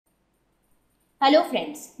Hello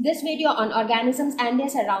friends, this video on organisms and their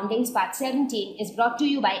surroundings part 17 is brought to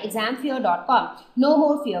you by examfear.com. No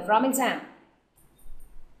more fear from exam.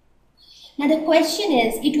 Now the question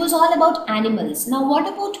is, it was all about animals. Now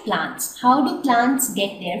what about plants? How do plants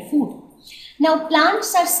get their food? Now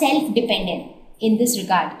plants are self-dependent in this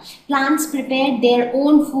regard. Plants prepare their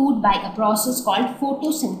own food by a process called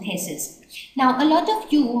photosynthesis. Now, a lot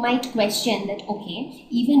of you might question that, okay,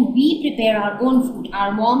 even we prepare our own food.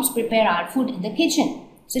 Our moms prepare our food in the kitchen.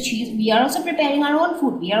 So we are also preparing our own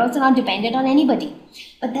food. We are also not dependent on anybody.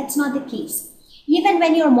 But that's not the case. Even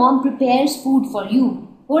when your mom prepares food for you,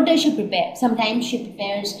 what does she prepare? Sometimes she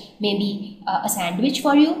prepares maybe a sandwich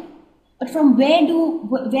for you. But from where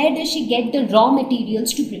does she get the raw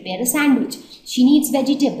materials to prepare a sandwich? She needs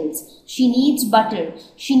vegetables. She needs butter.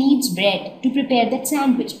 She needs bread to prepare that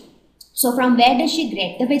sandwich. So from where does she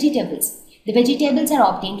get the vegetables? The vegetables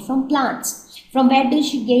are obtained from plants. From where does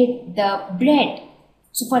she get the bread?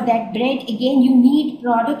 So for that bread, again, you need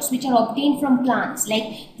products which are obtained from plants,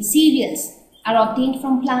 like the cereals are obtained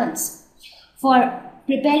from plants. For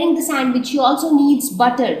preparing the sandwich, she also needs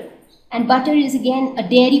butter. And butter is again a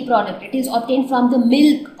dairy product. It is obtained from the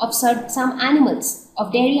milk of some animals,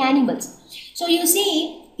 of dairy animals. So you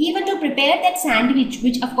see, even to prepare that sandwich,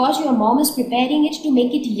 which of course your mom is preparing it to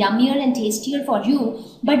make it yummier and tastier for you,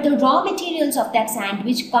 but the raw materials of that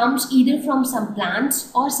sandwich comes either from some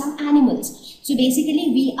plants or some animals. So basically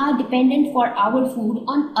we are dependent for our food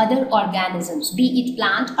on other organisms, be it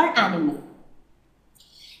plant or animal.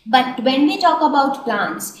 But when we talk about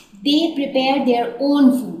plants, they prepare their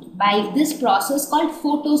own food by this process called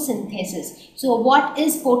photosynthesis. So what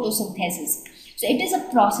is photosynthesis? So it is a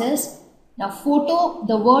process. Now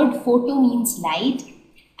the word photo means light,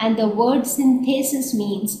 and the word synthesis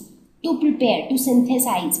means to prepare, to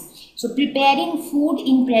synthesize. So preparing food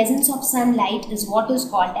in presence of sunlight is what is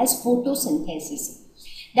called as photosynthesis.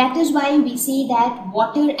 That is why we say that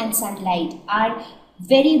water and sunlight are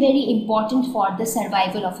very, very important for the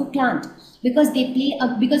survival of a plant, because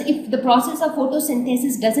because if the process of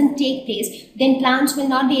photosynthesis doesn't take place, then plants will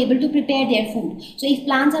not be able to prepare their food. So if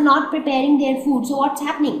plants are not preparing their food, so what's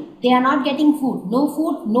happening? They are not getting food,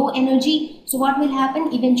 no energy. So what will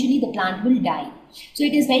happen? Eventually the plant will die. So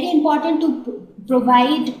it is very important to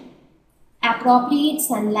provide appropriate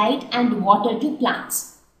sunlight and water to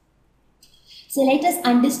plants. So let us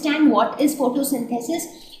understand what is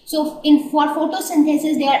photosynthesis. So for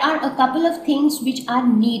photosynthesis, there are a couple of things which are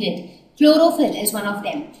needed. Chlorophyll is one of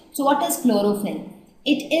them. So what is chlorophyll?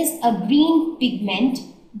 It is a green pigment,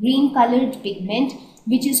 green colored pigment,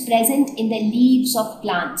 which is present in the leaves of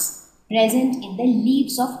plants. Present in the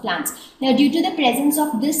leaves of plants. Now due to the presence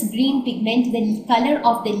of this green pigment, the color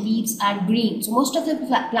of the leaves are green. So most of the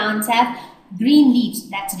plants have green leaves.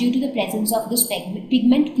 That's due to the presence of this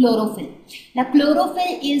pigment chlorophyll. Now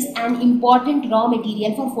chlorophyll is an important raw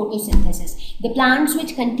material for photosynthesis. The plants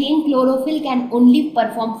which contain chlorophyll can only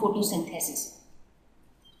perform photosynthesis.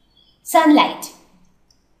 Sunlight.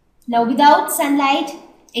 Now without sunlight,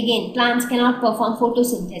 again, plants cannot perform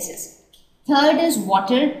photosynthesis. Third is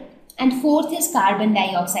water. And fourth is carbon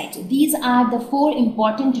dioxide. So these are the four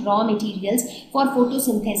important raw materials for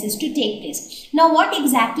photosynthesis to take place. Now what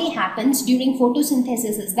exactly happens during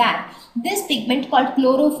photosynthesis is that this pigment called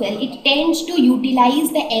chlorophyll, it tends to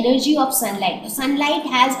utilize the energy of sunlight. The sunlight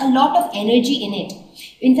has a lot of energy in it.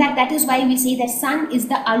 In fact, that is why we say that sun is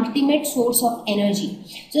the ultimate source of energy.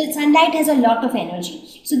 So sunlight has a lot of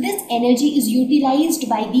energy. So this energy is utilized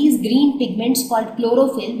by these green pigments called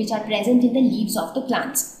chlorophyll, which are present in the leaves of the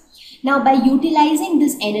plants. Now by utilizing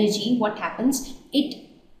this energy, what happens?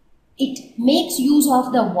 It makes use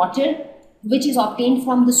of the water which is obtained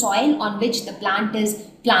from the soil on which the plant is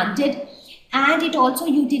planted, and it also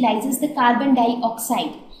utilizes the carbon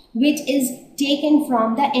dioxide which is taken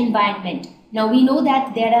from the environment. Now we know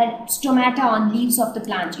that there are stomata on leaves of the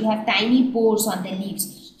plant. You have tiny pores on the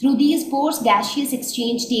leaves. Through these pores, gaseous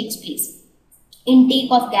exchange takes place. Intake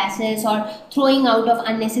of gases or throwing out of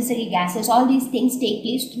unnecessary gases, all these things take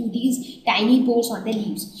place through these tiny pores on the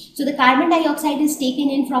leaves. So the carbon dioxide is taken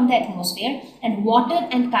in from the atmosphere, and water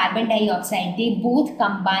and carbon dioxide, they both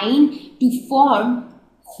combine to form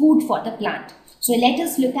food for the plant. So let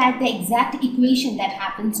us look at the exact equation that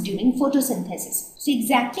happens during photosynthesis. So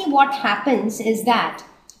exactly what happens is that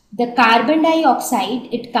the carbon dioxide,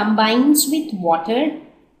 it combines with water,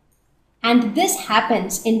 and this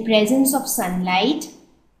happens in presence of sunlight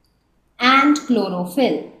and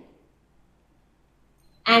chlorophyll.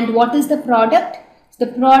 And what is the product? The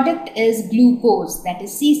product is glucose, that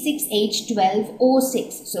is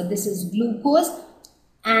C6H12O6. So this is glucose,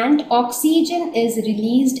 and oxygen is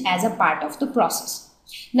released as a part of the process.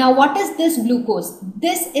 Now, what is this glucose?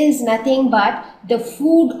 This is nothing but the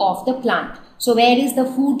food of the plant. So where is the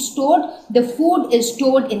food stored? The food is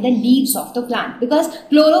stored in the leaves of the plant, because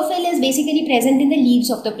chlorophyll is basically present in the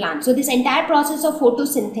leaves of the plant. So this entire process of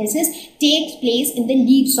photosynthesis takes place in the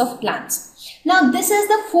leaves of plants. Now this is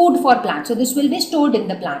the food for plants. So this will be stored in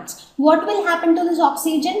the plants. What will happen to this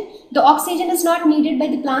oxygen? The oxygen is not needed by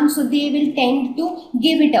the plants, so they will tend to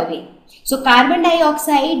give it away. So carbon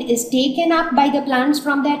dioxide is taken up by the plants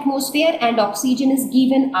from the atmosphere and oxygen is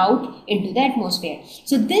given out into the atmosphere.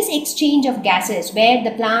 So this exchange of gases where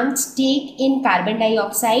the plants take in carbon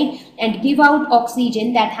dioxide and give out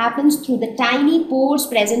oxygen, that happens through the tiny pores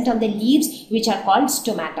present on the leaves, which are called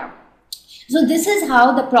stomata. So this is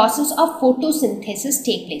how the process of photosynthesis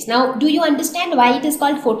takes place. Now, do you understand why it is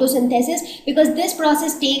called photosynthesis? Because this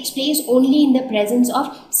process takes place only in the presence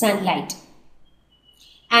of sunlight.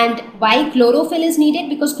 And why chlorophyll is needed?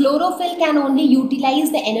 Because chlorophyll can only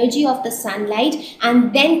utilize the energy of the sunlight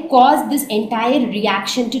and then cause this entire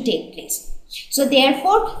reaction to take place. So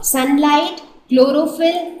therefore, sunlight,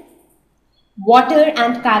 chlorophyll, water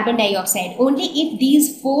and carbon dioxide, only if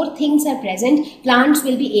these four things are present, plants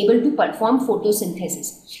will be able to perform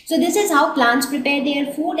photosynthesis. So this is how plants prepare their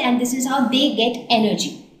food and this is how they get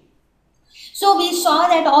energy. So we saw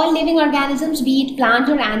that all living organisms, be it plant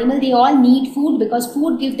or animal, they all need food because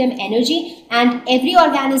food gives them energy, and every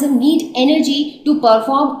organism needs energy to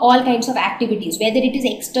perform all kinds of activities, whether it is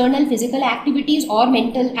external physical activities or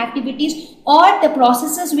mental activities or the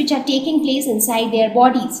processes which are taking place inside their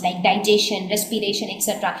bodies like digestion, respiration,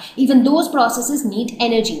 etc. Even those processes need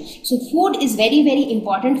energy. So food is very, very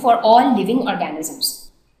important for all living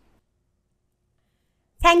organisms.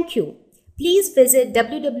 Thank you. Please visit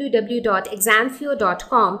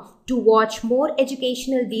www.examfear.com to watch more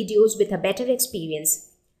educational videos with a better experience.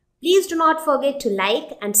 Please do not forget to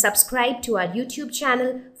like and subscribe to our YouTube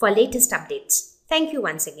channel for latest updates. Thank you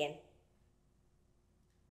once again.